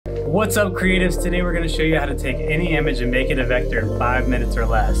What's up, creatives? Today we're going to show you how to take any image and make it a vector in 5 minutes or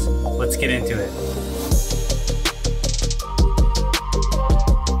less. Let's get into it.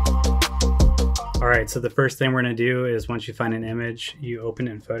 Alright, so the first thing we're going to do is once you find an image, you open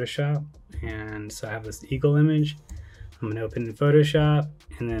it in Photoshop. And so I have this eagle image. I'm going to open it in Photoshop,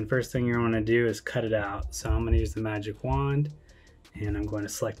 and then first thing you're going to do is cut it out. So I'm going to use the magic wand, and I'm going to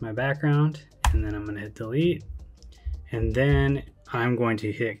select my background, and then I'm going to hit delete. And then I'm going to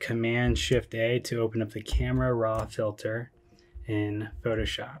hit Command-Shift-A to open up the camera raw filter in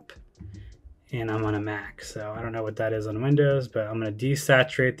Photoshop. And I'm on a Mac, so I don't know what that is on Windows, but I'm going to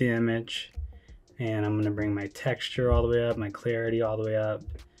desaturate the image, and I'm going to bring my texture all the way up, my clarity all the way up.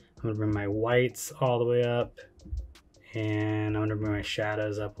 I'm going to bring my whites all the way up, and I'm going to bring my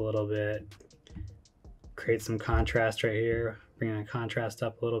shadows up a little bit. Create some contrast right here, bring the contrast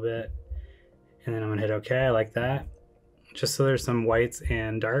up a little bit, and then I'm going to hit OK. I like that, just so there's some whites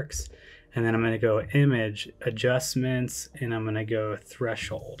and darks. And then I'm going to go Image, Adjustments, and I'm going to go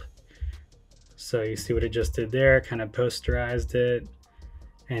Threshold. So you see what it just did there, kind of posterized it.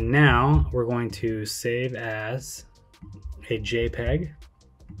 And now we're going to save as a JPEG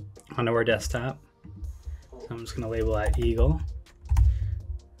onto our desktop. So I'm just going to label that Eagle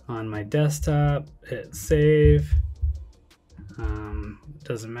on my desktop, hit save.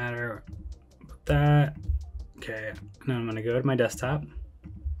 Doesn't matter about that. Okay, now I'm going to go to my desktop,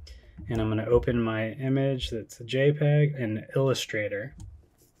 and I'm going to open my image that's a JPEG in Illustrator.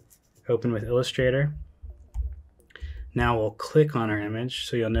 Open with Illustrator. Now we'll click on our image,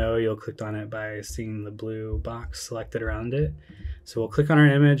 so you'll click on it by seeing the blue box selected around it. So we'll click on our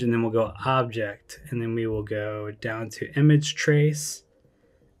image, and then we'll go Object, and then we will go down to Image Trace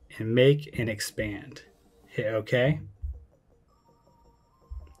and Make and Expand. Hit OK.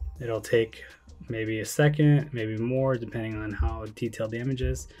 It'll take maybe a second, maybe more, depending on how detailed the image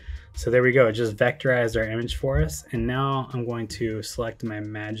is. So there we go, it just vectorized our image for us. And now I'm going to select my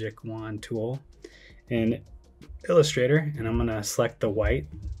magic wand tool in Illustrator, and I'm going to select the white,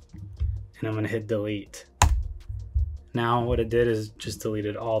 and I'm going to hit delete. Now what it did is just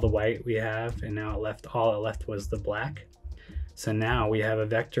deleted all the white we have, and now all it left was the black. So now we have a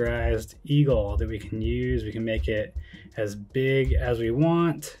vectorized eagle that we can use. We can make it as big as we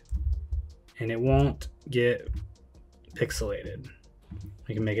want, and it won't get pixelated.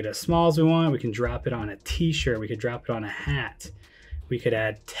 We can make it as small as we want. We can drop it on a t-shirt. We could drop it on a hat. We could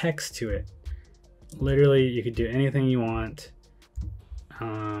add text to it. Literally, you could do anything you want.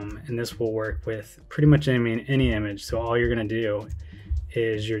 And this will work with pretty much any image. So all you're gonna do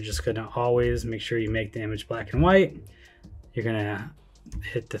is you're just gonna always make sure you make the image black and white. You're gonna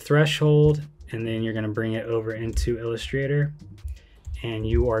hit the threshold, and then you're gonna bring it over into Illustrator, and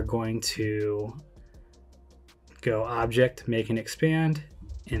you are going to go Object, Make and Expand,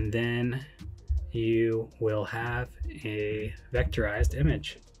 and then you will have a vectorized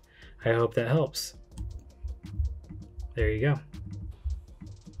image. I hope that helps. There you go.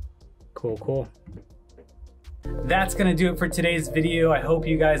 Cool. That's gonna do it for today's video. I hope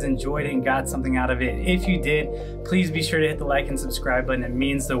you guys enjoyed it and got something out of it. If you did, please be sure to hit the like and subscribe button. It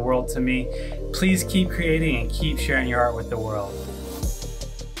means the world to me. Please keep creating and keep sharing your art with the world.